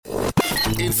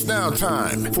It's now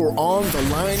time for On the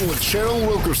Line with Cheryl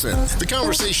Wilkerson. The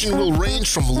conversation will range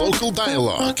from local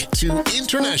dialogue to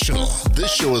international.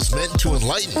 This show is meant to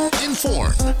enlighten,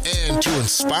 inform, and to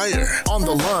inspire. On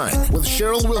the Line with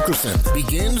Cheryl Wilkerson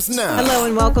begins now. Hello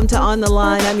and welcome to On the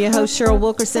Line. I'm your host, Cheryl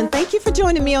Wilkerson. Thank you for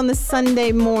joining me on this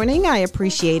Sunday morning. I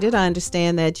appreciate it. I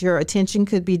understand that your attention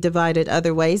could be divided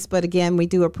other ways, but again, we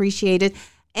do appreciate it.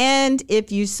 And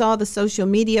if you saw the social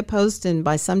media post and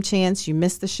by some chance you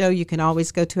missed the show, you can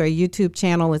always go to our YouTube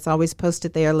channel. It's always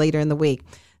posted there later in the week.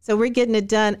 So we're getting it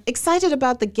done. Excited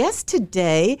about the guest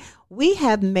today. We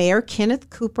have Mayor Kenneth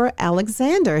Cooper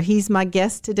Alexander. He's my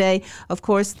guest today. Of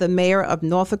course, the mayor of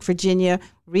Norfolk, Virginia,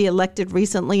 reelected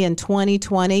recently in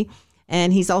 2020.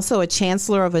 And he's also a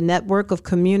chancellor of a network of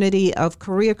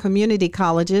career community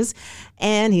colleges.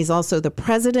 And he's also the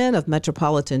president of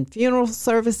Metropolitan Funeral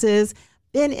Services.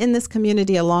 Been in this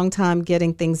community a long time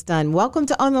getting things done. Welcome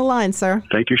to On the Line, sir.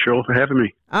 Thank you, Cheryl, for having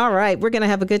me. All right. We're going to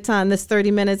have a good time this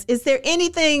 30 minutes. Is there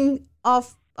anything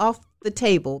off the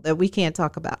table that we can't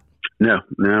talk about? No.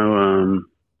 I'm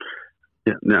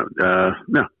a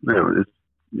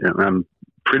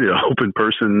pretty open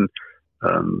person.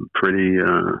 Pretty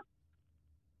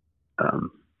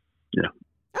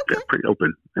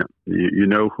open. Yeah. You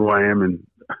know who I am, and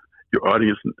your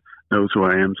audience knows who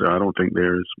I am, so I don't think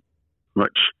there's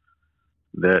much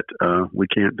that we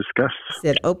can't discuss.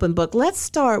 Said open book. Let's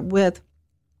start with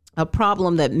a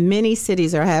problem that many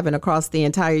cities are having across the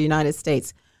entire United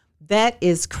States. That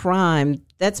is crime.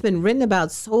 That's been written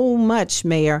about so much,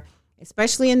 Mayor,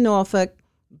 especially in Norfolk,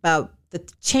 about the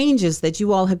changes that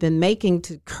you all have been making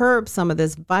to curb some of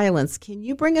this violence. Can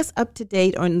you bring us up to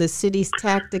date on the city's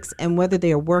tactics and whether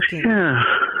they are working? Yeah.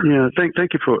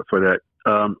 Thank you for that.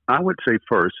 I would say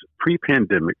first,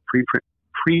 pre-pandemic,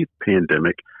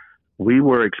 we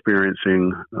were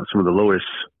experiencing some of the lowest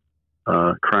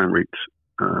crime rates,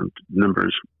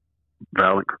 numbers,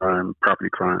 violent crime, property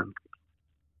crime,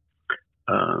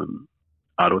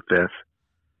 auto theft.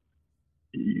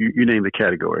 You name the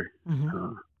category.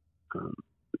 Mm-hmm.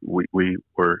 We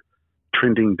were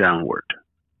trending downward,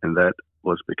 and that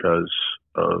was because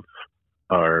of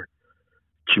our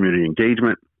community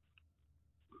engagement.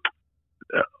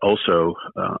 Also,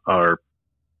 our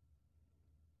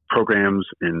programs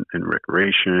in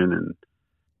recreation and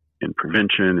in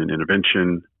prevention and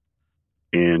intervention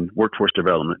and workforce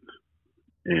development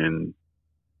and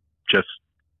just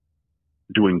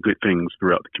doing good things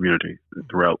throughout the community,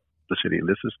 throughout the city. And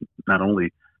this is not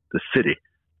only the city,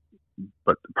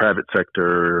 but the private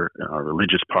sector, our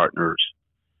religious partners,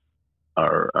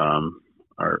 our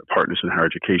partners in higher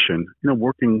education,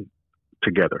 working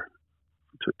together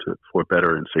for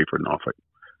better and safer Norfolk.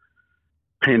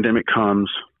 Pandemic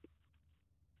comes.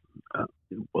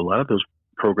 A lot of those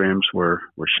programs were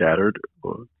shattered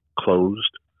or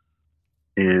closed,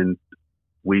 and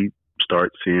we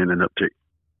start seeing an uptick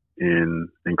in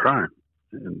crime.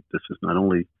 And this is not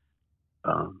only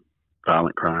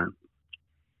violent crime,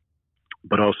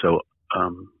 but also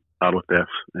auto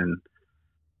thefts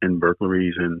and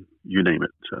burglaries and you name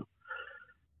it. So,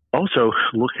 also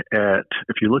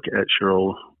if you look at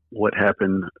Cheryl, what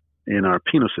happened in our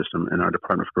penal system, in our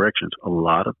Department of Corrections, a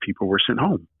lot of people were sent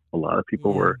home. A lot of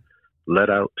people were let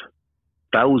out.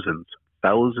 Thousands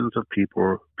of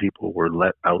people were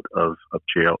let out of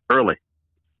jail early.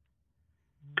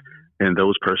 And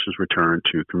those persons returned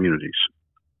to communities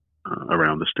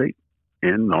around the state.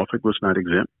 And Norfolk was not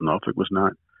exempt. Norfolk was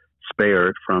not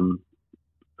spared from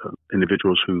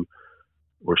individuals who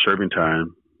were serving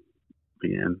time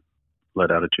being let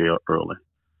out of jail early.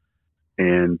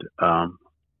 And a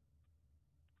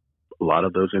lot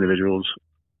of those individuals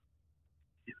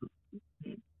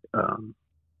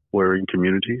were in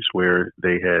communities where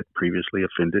they had previously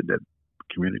offended, that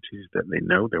communities that they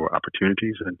know there were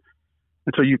opportunities. And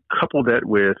so you couple that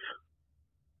with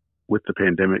the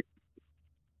pandemic,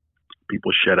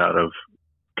 people shed out of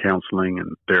counseling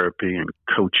and therapy and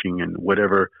coaching and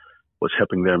whatever was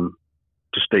helping them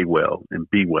to stay well and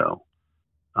be well.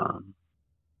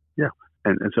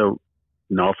 And so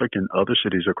Norfolk and other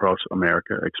cities across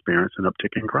America experienced an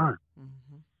uptick in crime.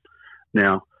 Mm-hmm.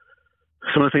 Now,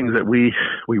 some of the things that we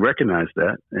recognize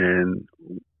that, and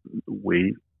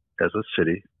we as a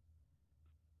city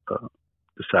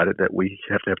decided that we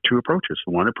have to have two approaches.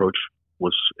 One approach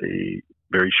was a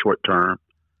very short-term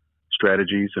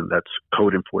strategies, and that's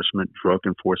code enforcement, drug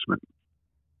enforcement,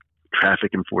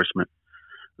 traffic enforcement,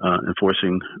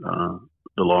 enforcing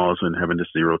the laws and having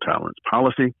this zero tolerance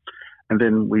policy. And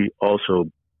then we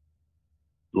also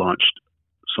launched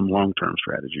some long-term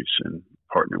strategies and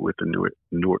partnered with the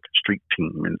Newark Street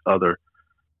Team and other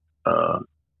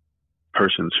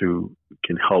persons who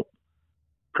can help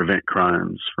prevent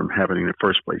crimes from happening in the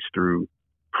first place through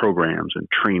programs and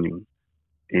training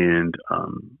and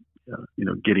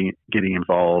getting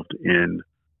involved in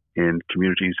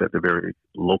communities at the very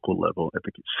local level, at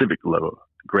the civic level,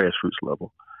 grassroots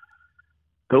level.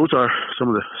 Those are some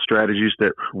of the strategies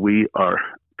that we are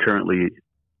currently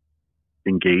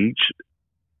engaged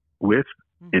with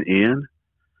and in.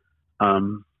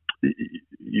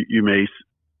 You may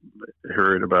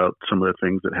heard about some of the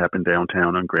things that happened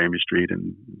downtown on Grammy Street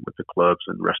and with the clubs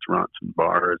and restaurants and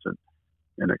bars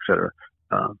and et cetera.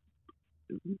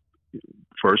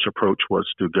 First approach was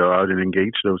to go out and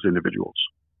engage those individuals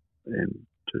and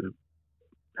to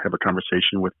have a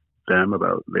conversation with them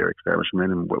about their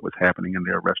establishment and what was happening in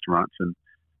their restaurants and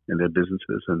in their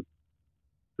businesses. And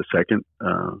the second,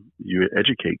 you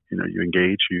educate, you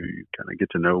engage, you kind of get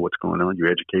to know what's going on. You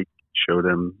educate, show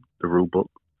them the rule book,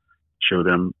 show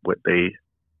them what they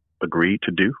agreed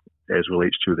to do as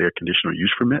relates to their conditional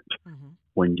use permit. Mm-hmm.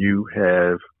 When you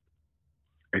have,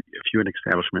 if you're an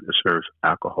establishment that serves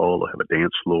alcohol or have a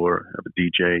dance floor, have a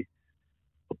DJ,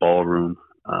 a ballroom,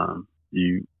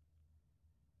 you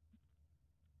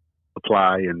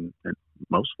apply and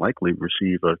most likely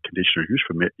receive a conditional use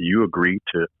permit. You agree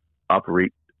to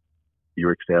operate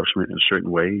your establishment in a certain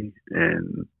way,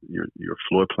 and your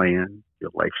floor plan,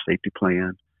 your life safety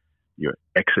plan, your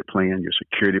exit plan, your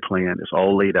security plan is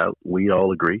all laid out. We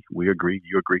all agree. We agree.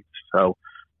 You agree. This is how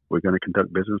we're going to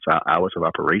conduct business. Our hours of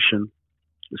operation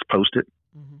is posted.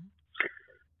 Mm-hmm.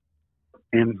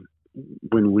 And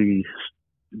when we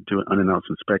do an unannounced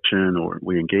inspection or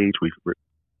we engage,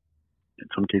 in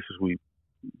some cases we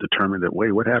determine that,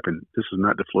 wait, what happened? This is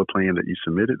not the floor plan that you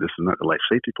submitted. This is not the life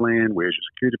safety plan. Where's your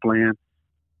security plan?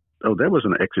 Oh, that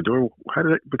wasn't an exit door. How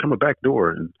did it become a back door?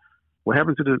 And what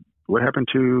happened to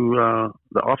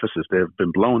the offices? They've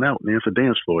been blown out, and there's a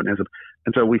dance floor, and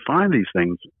so we find these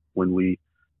things when we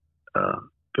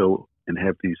go and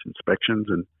have these inspections,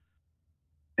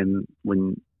 and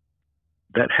when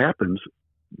that happens,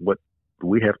 what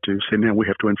we have to say now, we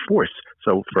have to enforce.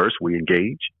 So first we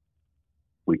engage,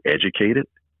 we educate it,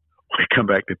 we come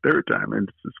back the third time, and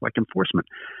it's like enforcement.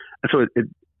 And so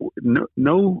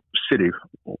no city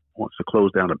wants to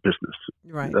close down a business.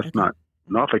 Right. That's not.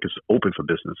 Norfolk is open for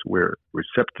business. We're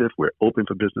receptive. We're open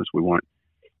for business. We want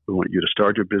you to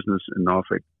start your business in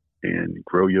Norfolk and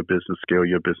grow your business, scale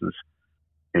your business,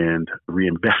 and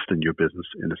reinvest in your business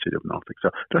in the city of Norfolk. So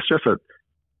that's just a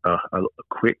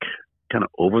quick kind of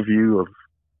overview of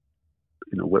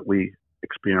what we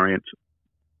experienced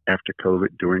after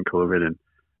COVID, during COVID,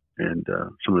 and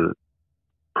some of the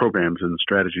programs and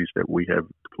strategies that we have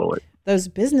deployed. Those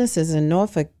businesses in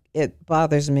Norfolk, it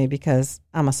bothers me because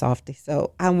I'm a softie.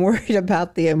 So I'm worried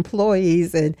about the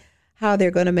employees and how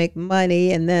they're going to make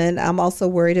money. And then I'm also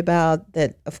worried about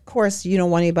that, of course, you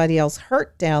don't want anybody else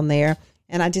hurt down there.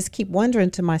 And I just keep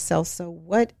wondering to myself, so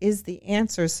what is the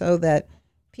answer so that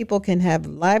people can have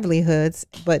livelihoods,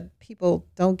 but people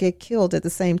don't get killed at the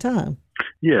same time?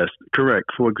 Yes,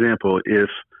 correct. For example, if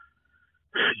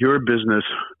your business,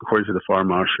 according to the fire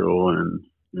marshal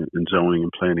and zoning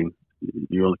and planning,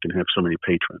 you only can have so many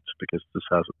patrons because this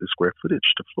has the square footage,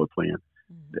 the floor plan,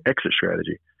 the exit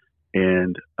strategy.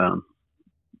 And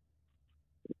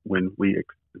when we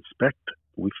inspect,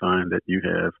 we find that you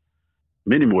have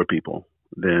many more people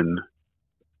than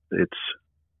it's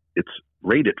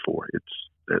rated for.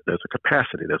 There's a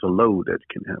capacity, there's a load that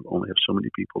can only have so many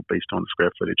people based on the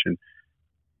square footage,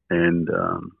 and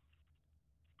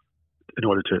in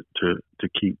order to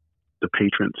keep the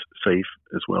patrons safe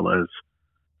as well as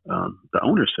the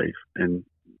owners safe. And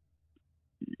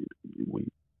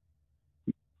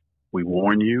we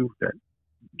warn you that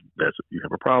you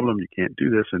have a problem, you can't do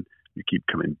this, and you keep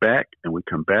coming back, and we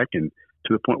come back, and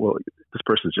to the point, well, this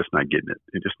person's just not getting it.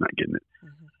 They're just not getting it.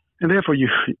 Mm-hmm. And therefore, you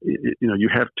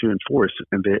have to enforce.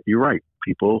 And you're right.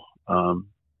 People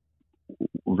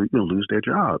lose their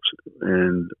jobs,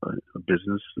 and a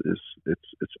business is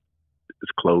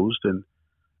closed, and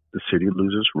the city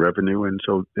loses revenue, and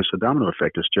so it's a domino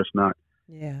effect. It's just not.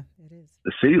 Yeah, it is.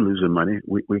 The city losing money.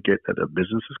 We get that a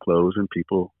business is closed, and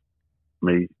people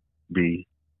may be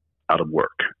out of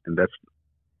work, and that's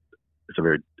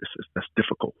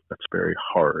difficult. That's very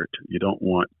hard. You don't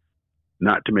want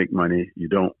not to make money. You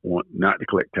don't want not to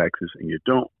collect taxes, and you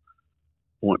don't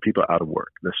want people out of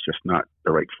work. That's just not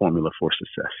the right formula for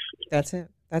success.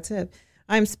 That's it.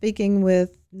 I'm speaking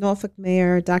with Norfolk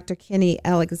Mayor Dr. Kenny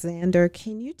Alexander.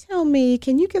 Can you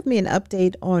give me an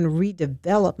update on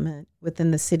redevelopment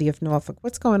within the city of Norfolk?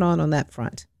 What's going on that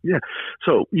front? Yeah.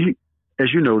 So,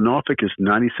 as you know, Norfolk is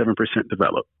 97%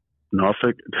 developed.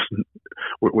 Norfolk,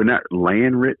 we're not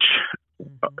land rich.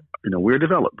 We're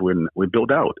developed. We're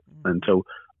built out, and so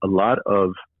a lot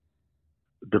of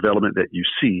development that you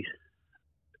see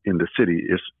in the city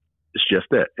is just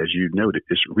that, as you noted,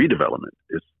 it's redevelopment.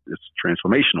 It's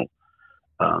transformational.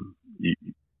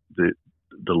 The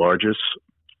largest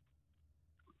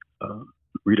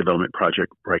redevelopment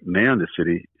project right now in the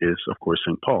city is, of course,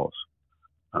 St. Paul's,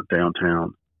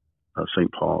 downtown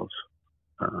St. Paul's,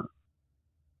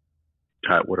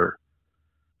 Tidewater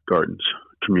Gardens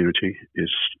community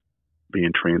is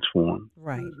being transformed.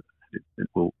 Right. It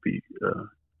will be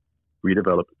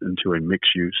redeveloped into a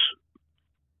mixed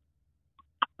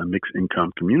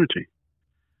income community.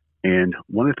 And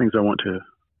one of the things I want to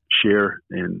share,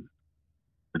 and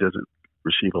it doesn't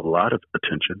receive a lot of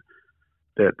attention,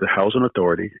 that the Housing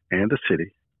Authority and the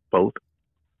city, both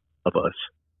of us,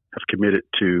 have committed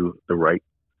to the right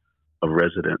of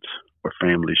residents or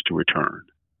families to return.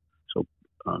 So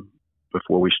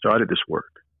before we started this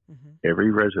work, every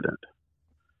resident,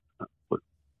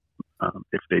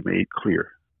 if they made clear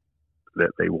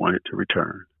that they wanted to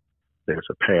return, there's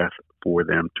a path for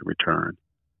them to return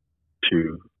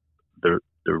to the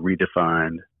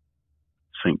redefined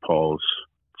St. Paul's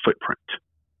footprint,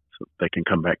 so they can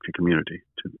come back to community,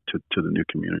 to the new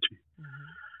community.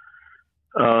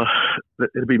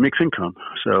 It'll be mixed income,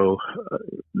 so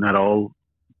not all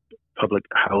public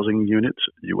housing units.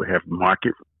 You would have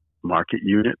market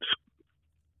units.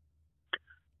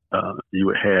 You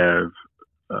would have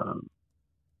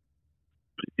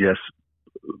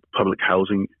public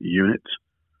housing units,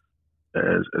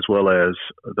 as well as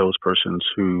those persons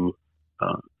who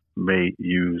may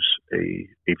use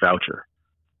a voucher,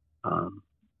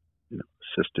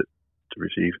 assisted to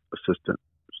receive assistance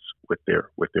with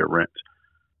their rent,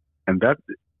 and that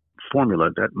formula,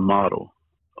 that model,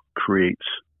 creates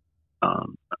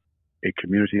a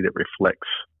community that reflects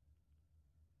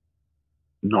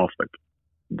Norfolk.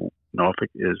 Norfolk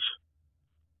is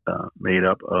made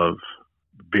up of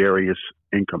various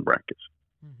income brackets.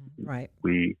 Right.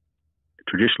 We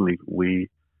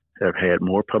have had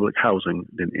more public housing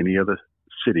than any other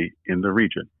city in the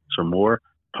region. So more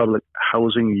public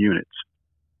housing units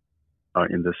are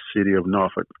in the city of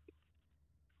Norfolk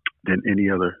than any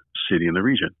other city in the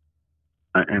region.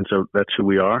 And so that's who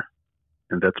we are,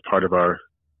 and that's part of our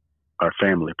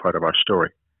family, part of our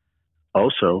story.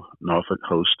 Also, Norfolk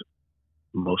hosts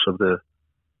most of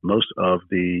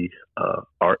the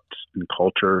arts and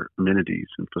culture amenities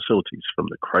and facilities, from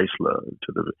the Chrysler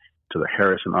to the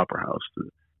Harrison Opera House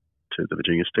to the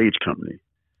Virginia Stage Company,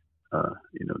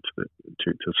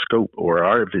 to Scope, or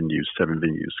our venues, 7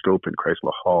 venues, Scope and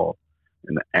Chrysler Hall,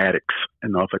 and the Attics.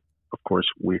 And Norfolk, of course,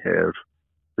 we have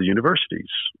the universities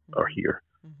are here.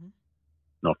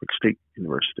 Norfolk State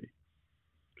University,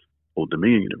 Old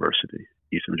Dominion University,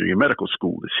 Eastern Virginia Medical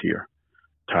School is here.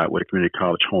 Tidewater Community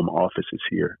College home office is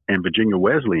here. And Virginia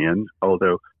Wesleyan,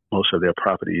 although most of their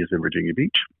property is in Virginia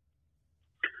Beach,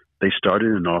 they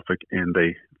started in Norfolk, and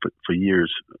they, for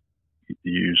years,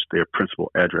 used their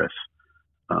principal address,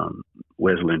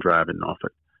 Wesleyan Drive in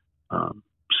Norfolk.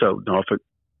 So Norfolk,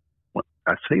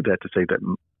 I say that to say that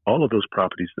all of those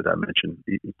properties that I mentioned,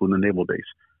 including the Naval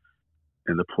Base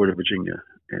and the Port of Virginia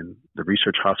and the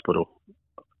Research Hospital,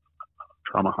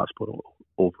 Trauma Hospital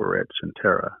over at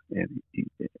Centera, and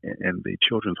the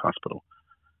Children's Hospital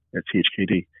at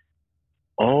CHKD,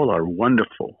 all are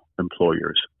wonderful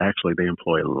employers. Actually, they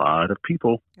employ a lot of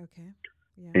people,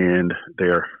 and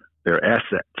they're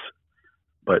assets,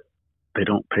 but they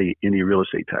don't pay any real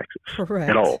estate taxes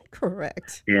at all.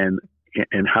 Correct. And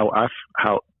how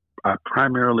I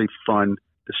primarily fund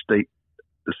the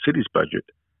city's budget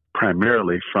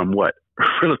primarily from what?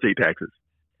 Real estate taxes.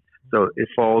 So it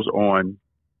falls on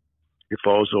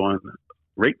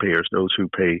ratepayers, those who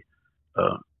pay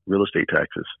real estate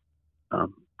taxes,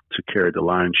 to carry the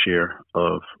lion's share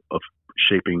of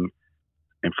shaping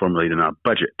and formulating our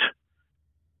budget.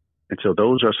 And so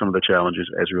those are some of the challenges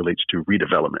as it relates to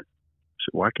redevelopment.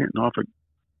 So why can't Norfolk,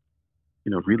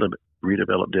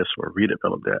 redevelop this or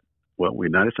redevelop that? Well, we're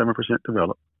 97%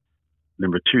 developed.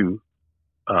 Number two,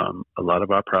 a lot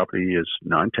of our property is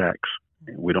non-tax,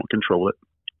 and we don't control it.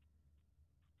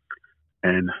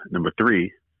 And number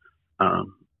three,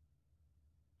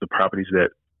 the properties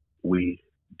that we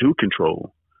do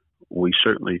control, we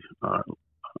certainly are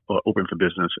open for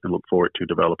business and look forward to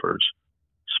developers,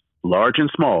 large and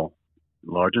small.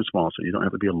 So you don't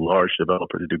have to be a large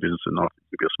developer to do business in Norfolk.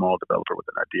 You can be a small developer with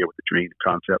an idea, with a dream,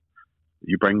 concept.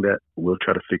 You bring that, we'll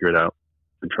try to figure it out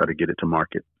and try to get it to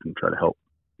market and try to help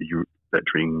that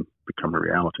dream become a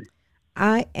reality.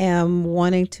 I am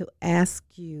wanting to ask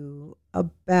you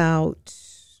about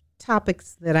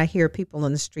topics that I hear people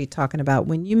on the street talking about.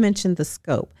 When you mentioned the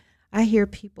scope, I hear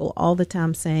people all the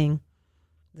time saying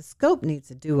the scope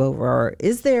needs a do-over, or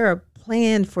is there a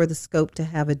plan for the scope to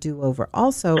have a do-over?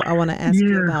 Also, I want to ask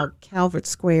you about Calvert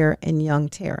Square and Young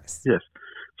Terrace. Yes.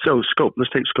 So scope. Let's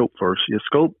take scope first. Yeah,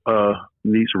 scope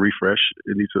needs a refresh.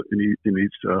 It's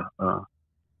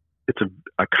an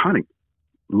iconic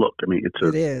look. I mean, it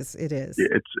is. And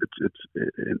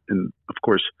of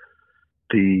course,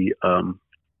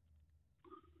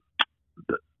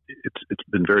 it's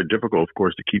been very difficult, of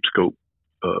course, to keep scope,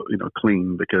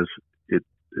 clean, because it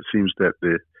seems that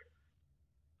the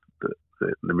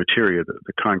material,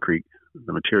 the concrete,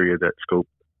 the material that scope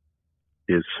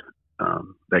is,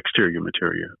 the exterior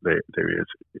material there is,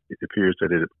 it appears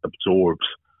that it absorbs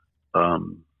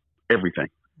everything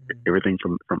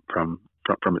from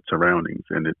its surroundings,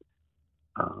 and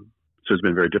so it's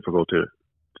been very difficult to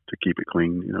keep it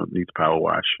clean. It needs power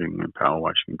washing.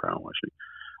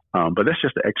 But that's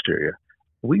just the exterior.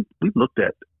 We looked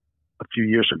at a few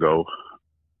years ago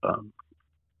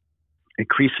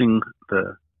increasing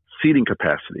the seating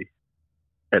capacity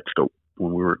at scope.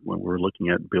 When we were looking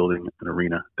at building an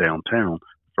arena downtown,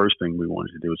 the first thing we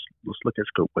wanted to do is let's look at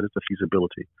scope. What is the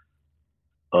feasibility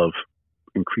of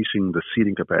increasing the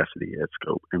seating capacity at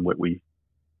scope? And what we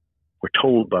were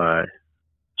told by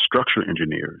structural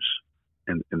engineers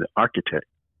and the architect,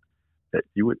 that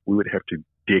we would have to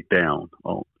dig down,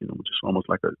 just almost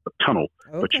like a tunnel.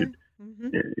 Okay. But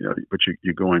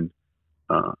you're going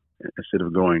instead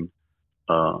of going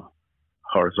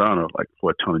horizontal, like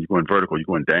for a tunnel, you're going vertical. You're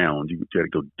going down. You got to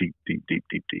go deep,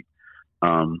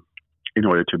 in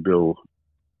order to build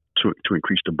to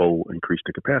increase the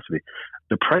capacity.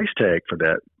 The price tag for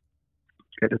that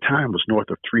at the time was north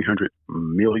of $300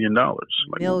 million.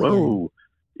 Whoa,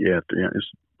 yeah, to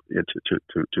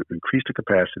increase the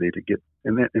capacity to get,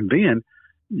 and then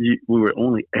we were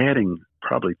only adding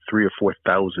probably 3,000 or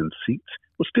 4,000 seats.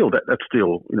 Well, still that's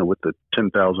still, with the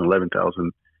 10,000,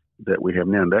 11,000 that we have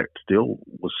now, that still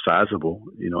was sizable.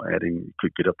 Adding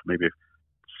could get up to maybe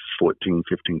 14,000,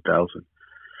 15,000.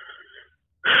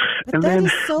 But and that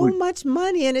is so much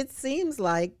money, and it seems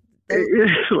like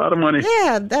it's a lot of money.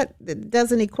 Yeah, that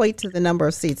doesn't equate to the number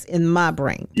of seats in my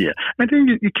brain. Yeah, and then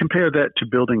you compare that to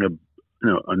building a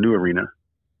new arena,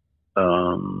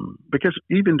 because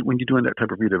even when you're doing that type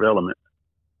of redevelopment,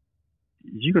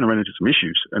 you're going to run into some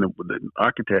issues. And the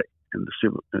architect and the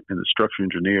civil and the structural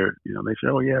engineer, they say,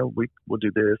 "Oh yeah, we'll do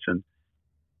this." And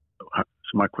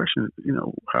so my question is,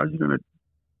 how are you going to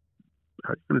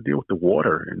deal with the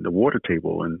water and the water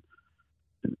table and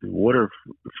water,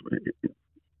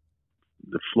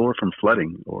 the floor from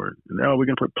flooding? Or now we're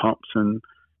going to put pumps, and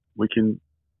we can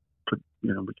put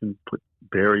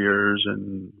barriers,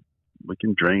 and we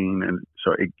can drain. And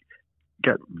so it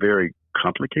got very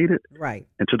complicated. Right.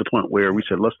 And to the point where we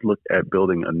said, let's look at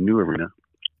building a new arena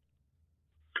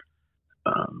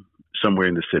somewhere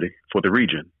in the city for the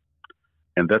region.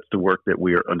 And that's the work that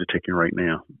we are undertaking right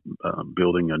now,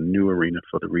 building a new arena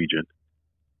for the region.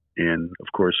 And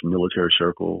of course, Military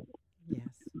Circle, yes,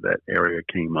 that area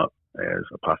came up as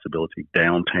a possibility.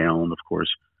 Downtown, of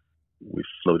course, we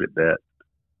floated that.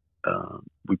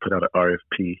 We put out an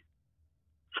RFP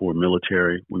for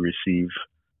military. We received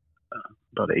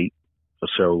about 8 or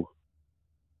so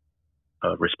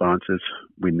responses.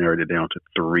 We narrowed it down to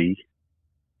 3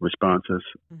 responses,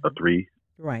 mm-hmm. 3.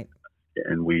 Right.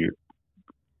 And we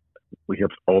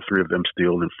have all 3 of them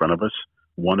still in front of us.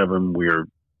 One of them we're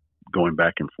going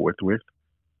back and forth with.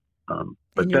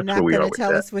 But and you're that's not where we are going with to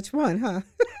tell that. us which one, huh?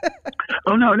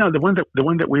 Oh no, the one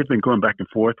that we've been going back and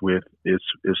forth with is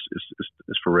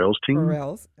Pharrell's team.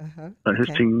 Pharrell's, His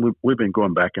team. We've been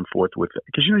going back and forth with it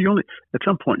because you only at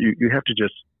some point you have to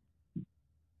just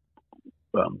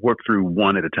work through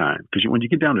one at a time, because when you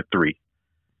get down to 3,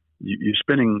 you're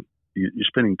spending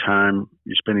time,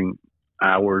 you're spending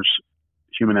hours,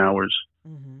 human hours.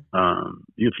 Mm-hmm.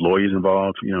 You have lawyers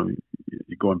involved. You're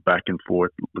going back and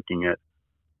forth looking at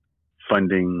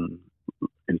funding,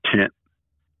 intent,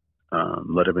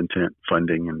 letter of intent,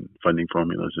 funding, and funding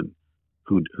formulas, and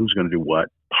who's going to do what,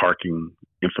 parking,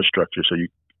 infrastructure. So you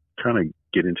kind of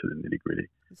get into the nitty gritty.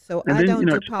 So I don't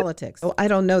do politics. So I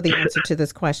don't know the answer to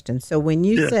this question. So when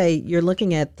you say you're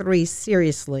looking at 3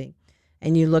 seriously,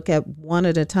 and you look at one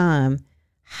at a time,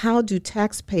 how do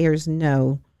taxpayers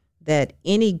know that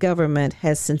any government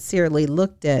has sincerely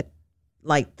looked at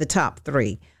like the top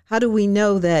 3? How do we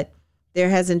know that there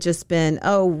hasn't just been,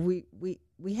 we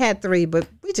had 3, but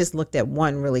we just looked at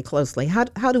one really closely?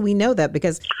 How do we know that?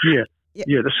 Because that's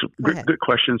a good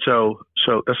question. So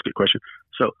that's a good question.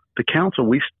 So the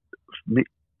council,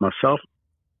 myself,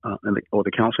 or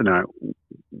the council and I,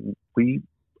 we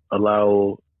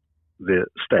allow the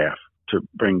staff to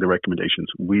bring the recommendations.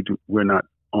 We're not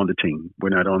on the team. We're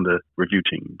not on the review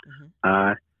team. Mm-hmm.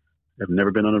 I have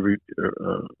never been on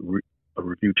a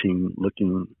review team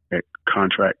looking at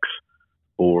contracts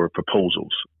or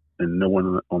proposals, and no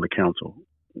one on the council.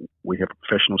 We have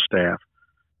professional staff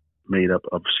made up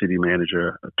of city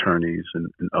manager, attorneys,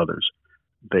 and others.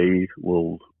 They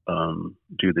will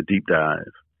do the deep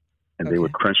dive, and they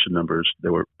would crunch the numbers. They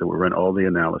will run all the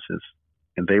analysis,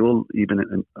 and they will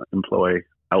even employ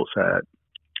outside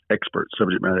experts,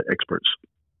 subject matter experts,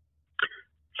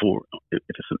 for if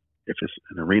it's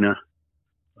an arena,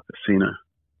 a casino,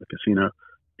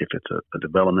 if it's a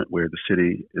development where the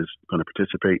city is going to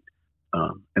participate,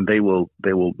 and they will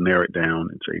narrow it down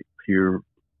and say, here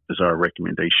is our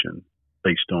recommendation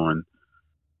based on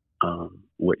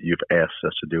what you've asked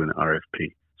us to do in the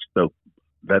RFP. So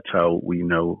that's how we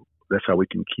know. That's how we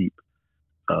can keep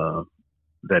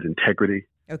that integrity.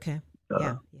 Okay.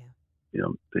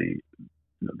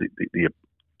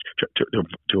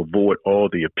 To avoid all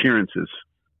the appearances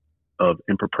of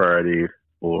impropriety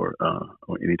or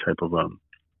any type of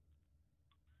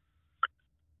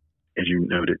as you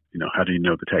noted, how do you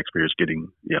know the taxpayer is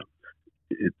getting?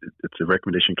 It's a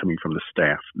recommendation coming from the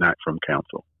staff, not from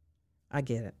council. I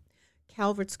get it.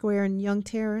 Calvert Square and Young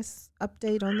Terrace,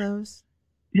 update on those?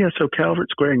 Yeah, so Calvert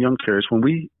Square and Young Terrace, when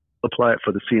we applied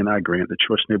for the C&I grant, the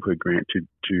Choice Neighborhood Grant,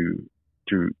 to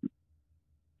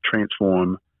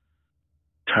transform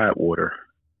Tidewater,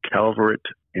 Calvert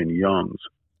and Young's,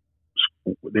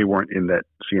 they weren't in that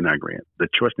C&I grant. The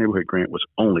Choice Neighborhood Grant was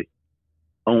only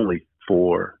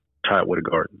for Tidewater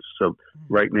Gardens. So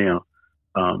right now,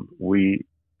 we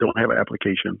don't have an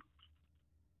application.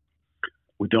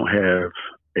 We don't have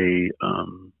a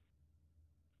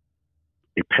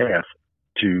path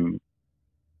to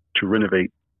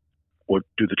renovate or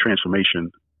do the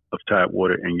transformation of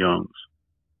Tidewater and Young's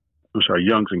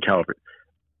and Calvert.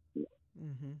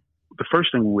 Mm-hmm. The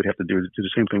first thing we would have to do is do the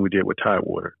same thing we did with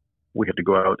Tidewater. We had to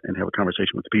go out and have a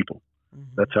conversation with the people.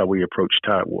 Mm-hmm. That's how we approached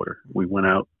Tidewater. We went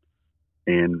out,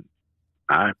 and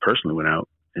I personally went out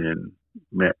and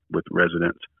met with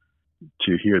residents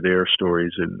to hear their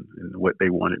stories and what they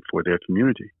wanted for their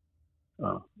community,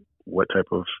 what type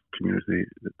of community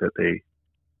that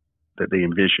they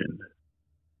envisioned,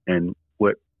 and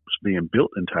what's being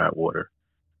built in Tidewater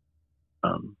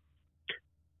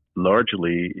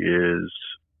largely is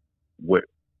what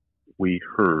we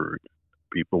heard.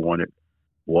 People wanted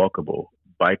walkable,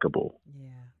 bikeable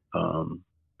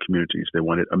communities. They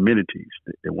wanted amenities.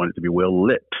 They wanted to be well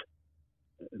lit.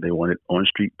 They wanted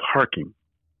on-street parking.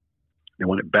 They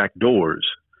wanted back doors.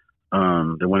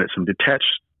 They wanted some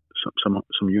detached,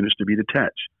 some units to be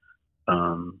detached.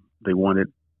 They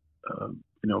wanted,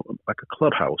 like a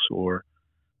clubhouse or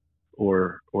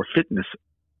fitness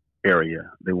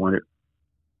area. They wanted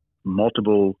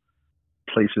multiple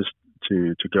places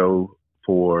to go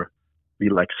for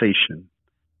relaxation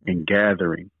and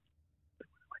gathering,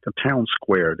 like a town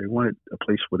square. They wanted a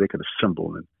place where they could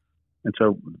assemble. And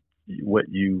so what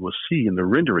you will see in the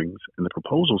renderings and the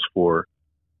proposals for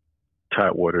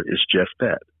Tidewater is just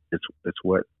that. It's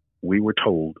what we were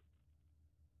told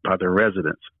by the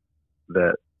residents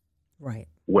that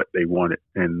what they wanted.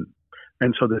 And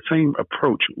so the same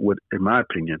approach would, in my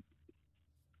opinion,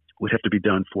 would have to be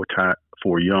done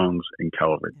for Young's and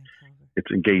Calvert. It's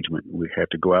engagement. We have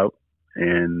to go out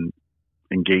and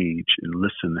engage and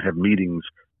listen, have meetings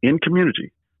in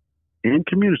community.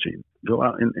 Go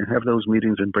out and have those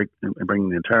meetings and bring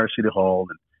the entire city hall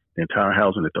and the entire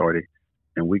housing authority,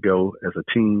 and we go as a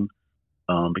team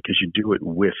because you do it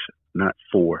with, not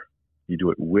for. You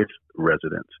do it with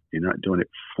residents. You're not doing it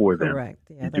for them. Correct.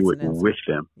 Yeah, you do it with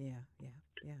them. Yeah.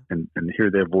 And hear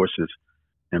their voices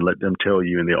and let them tell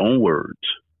you in their own words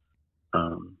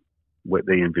what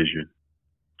they envision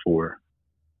for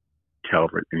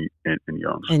Calvert and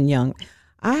Young. And Young.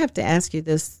 I have to ask you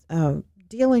this,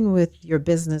 dealing with your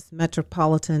business,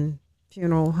 Metropolitan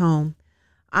Funeral Home,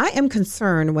 I am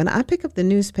concerned when I pick up the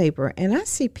newspaper and I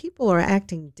see people are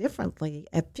acting differently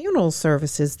at funeral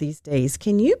services these days.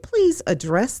 Can you please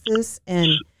address this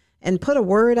and put a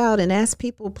word out and ask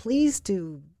people please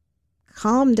to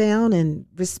calm down and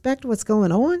respect what's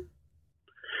going on?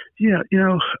 Yeah,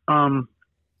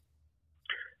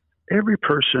 every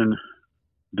person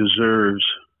deserves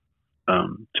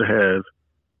to have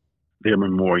their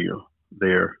memorial,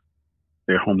 their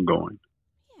homegoing,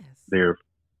 their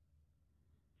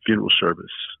funeral service.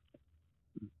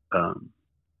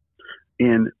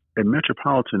 And at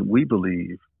Metropolitan, we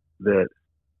believe that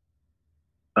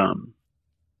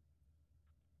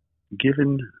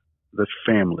given the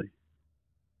family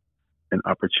an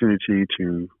opportunity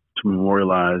to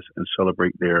memorialize and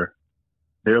celebrate their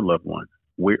loved one.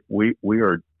 We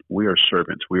are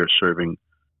servants. We're serving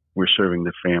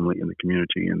the family and the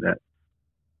community in that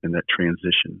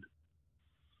transition.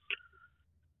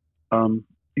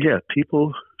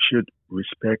 People should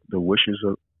respect the wishes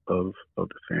of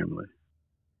the family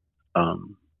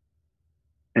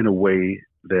in a way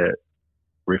that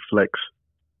reflects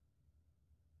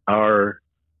our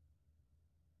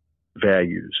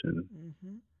values and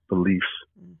beliefs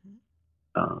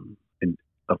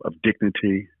of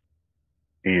dignity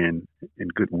and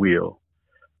goodwill.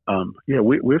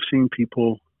 We've seen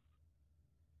people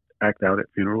act out at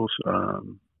funerals.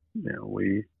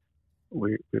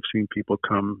 We've seen people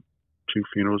come to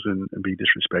funerals and be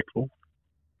disrespectful.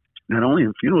 Not only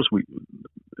in funerals,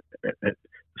 at the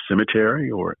cemetery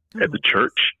or at the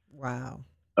church. Wow.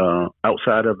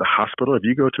 Outside of the hospital, if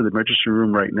you go to the emergency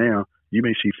room right now, you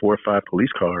may see 4 or 5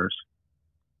 police cars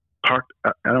parked.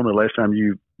 I don't know the last time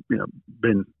you've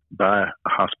been by a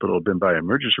hospital, been by an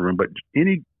emergency room, but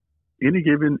any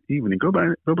given evening, go by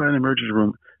an emergency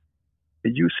room,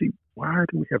 and you see, why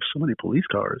do we have so many police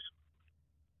cars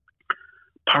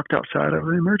parked outside of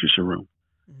an emergency room?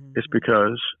 Mm-hmm. It's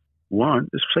because, one,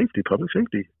 it's safety, public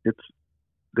safety.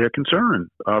 They're concerned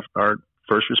of our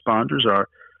first responders, our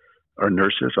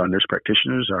nurses, our nurse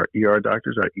practitioners, our ER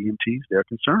doctors, our EMTs. They're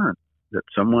concerned that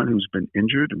someone who's been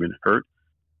injured or been hurt,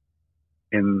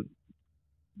 and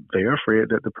they are afraid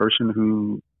that the person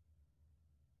who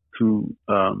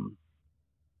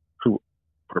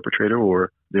perpetrator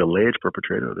or the alleged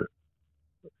perpetrator, the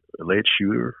alleged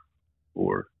shooter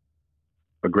or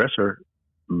aggressor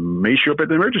may show up at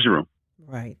the emergency room.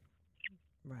 Right.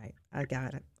 I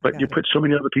got it. But you put so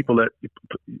many other people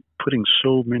putting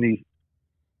so many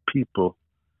people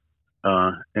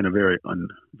in a very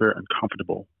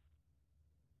uncomfortable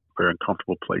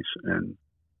place and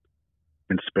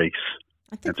in space.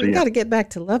 I think we got to get back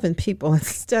to loving people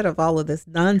instead of all of this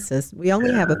nonsense. We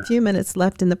only have a few minutes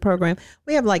left in the program.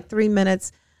 We have like 3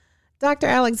 minutes. Dr.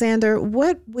 Alexander,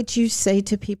 what would you say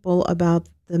to people about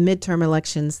the midterm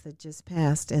elections that just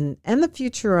passed and the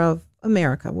future of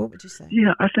America? What would you say?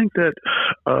 Yeah, I think that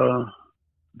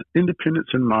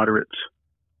independents and moderates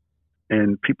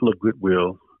and people of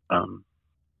goodwill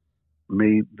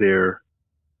made their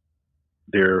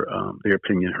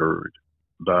opinion heard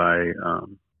by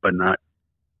not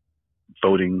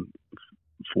voting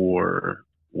for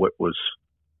what was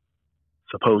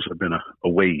supposed to have been a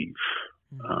wave.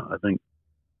 I think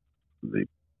the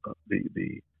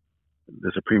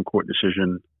Supreme Court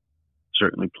decision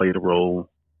certainly played a role.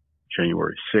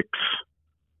 January 6th,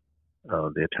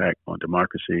 the attack on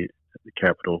democracy at the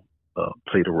Capitol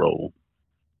played a role.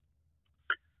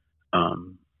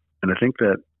 And I think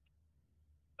that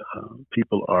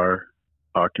people are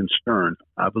concerned.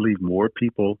 I believe more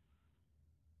people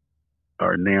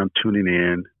are now tuning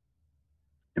in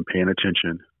and paying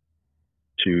attention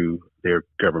to their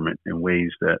government in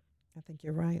ways that I think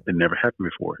you're right. It never happened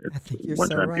before. I think you're One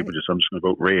so time right. people I'm just going to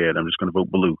vote red. I'm just going to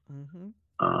vote blue. Mm-hmm.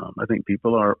 I think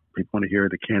people want to hear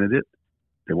the candidate.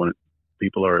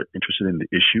 People are interested in the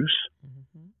issues,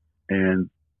 and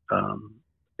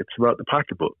it's about the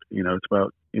pocketbook. It's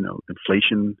about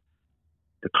inflation.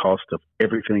 The cost of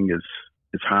everything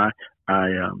is high.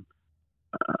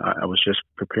 I was just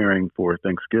preparing for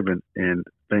Thanksgiving, and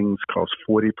things cost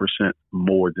 40%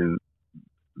 more than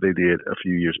they did a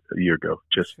year ago.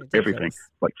 Just everything,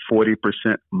 like 40%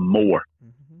 more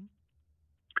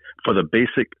for the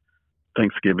basic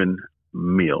Thanksgiving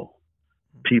meal.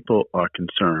 People are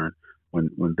concerned when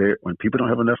people don't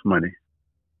have enough money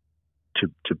to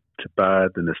buy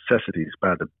the necessities,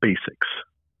 buy the basics.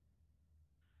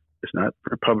 It's not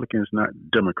Republican, it's not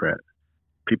Democrat.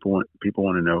 People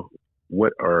want to know,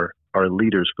 what are our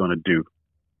leaders going to do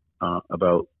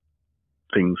about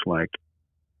things like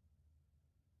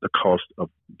the cost of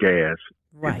gas,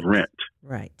 right, rent,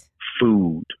 right,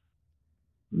 food,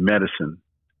 medicine.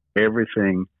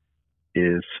 Everything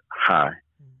is high,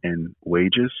 and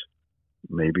wages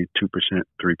maybe 2%,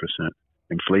 3%.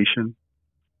 Inflation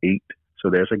 8%. So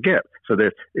there's a gap. So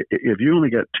if you only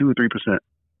got 2 or 3%,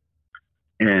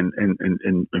 and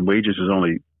wages is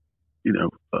only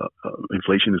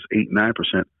inflation is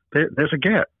 8-9%. There's a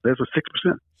gap. There's a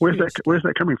 6%. Where's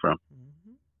that coming from?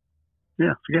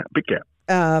 Yeah, it's a gap, big gap.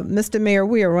 Mr. Mayor,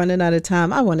 we are running out of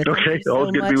time. I want to thank you so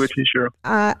always good much. to be with you, Cheryl.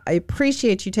 I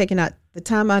appreciate you taking out the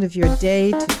time out of your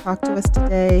day to talk to us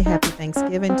today. Happy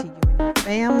Thanksgiving to you and your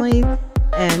family,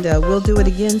 and we'll do it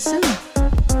again soon.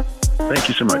 Thank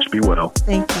you so much. Be well.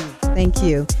 Thank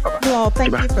you. Bye-bye. You all all,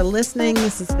 thank you for listening.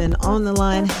 This has been On the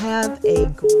Line. Have a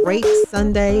great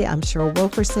Sunday. I'm Cheryl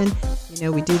Wilkerson. You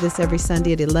know, we do this every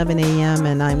Sunday at 11 a.m.,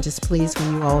 and I'm just pleased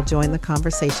when you all join the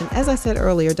conversation. As I said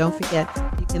earlier, don't forget,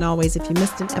 you can always, if you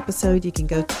missed an episode, you can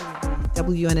go to the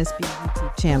WNSB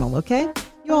YouTube channel, okay?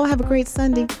 You all have a great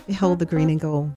Sunday. Behold the green and gold.